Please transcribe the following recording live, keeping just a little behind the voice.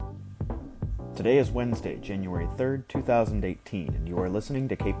Today is Wednesday, January 3rd, 2018, and you are listening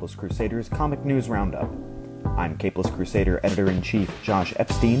to Capeless Crusader's Comic News Roundup. I'm Capeless Crusader Editor-in-Chief Josh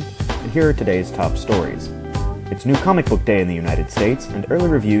Epstein, and here are today's top stories. It's New Comic Book Day in the United States, and early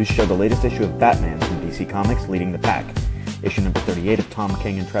reviews show the latest issue of Batman from DC Comics leading the pack. Issue number 38 of Tom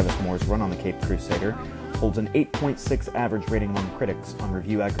King and Travis Moore's run on the Caped Crusader holds an 8.6 average rating among critics on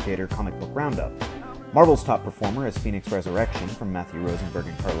review aggregator Comic Book Roundup. Marvel's top performer is Phoenix Resurrection from Matthew Rosenberg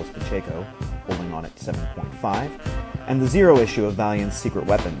and Carlos Pacheco, holding on at 7.5, and the Zero issue of Valiant's Secret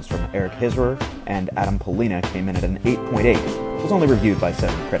Weapons from Eric Hisrer and Adam Polina came in at an 8.8. It was only reviewed by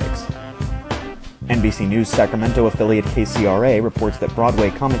 7 critics. NBC News Sacramento affiliate KCRA reports that Broadway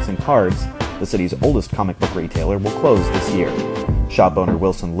Comics and Cards, the city's oldest comic book retailer, will close this year. Shop owner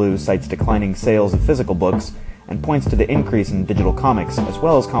Wilson Liu cites declining sales of physical books and points to the increase in digital comics as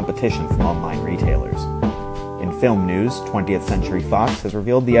well as competition from online retailers. In film news, 20th Century Fox has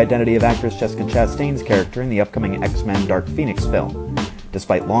revealed the identity of actress Jessica Chastain's character in the upcoming X-Men Dark Phoenix film.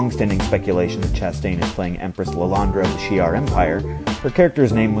 Despite long-standing speculation that Chastain is playing Empress Lilandra of the Shi'ar Empire, her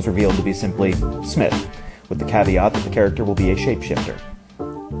character's name was revealed to be simply Smith, with the caveat that the character will be a shapeshifter.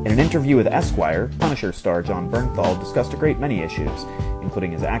 In an interview with Esquire, Punisher star Jon Bernthal discussed a great many issues,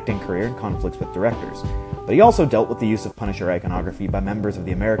 including his acting career and conflicts with directors, but he also dealt with the use of Punisher iconography by members of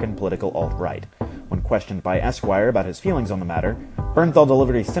the American political alt-right. When questioned by Esquire about his feelings on the matter, Bernthal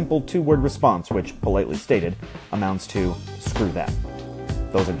delivered a simple 2-word response which, politely stated, amounts to, screw that.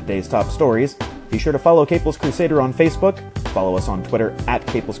 Those are today's top stories. Be sure to follow Capeless Crusader on Facebook, follow us on Twitter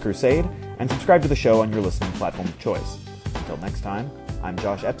 @CaplessCrusade, and subscribe to the show on your listening platform of choice. Until next time, I'm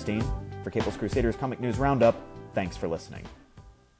Josh Epstein. For Capeless Crusader's Comic News Roundup, thanks for listening.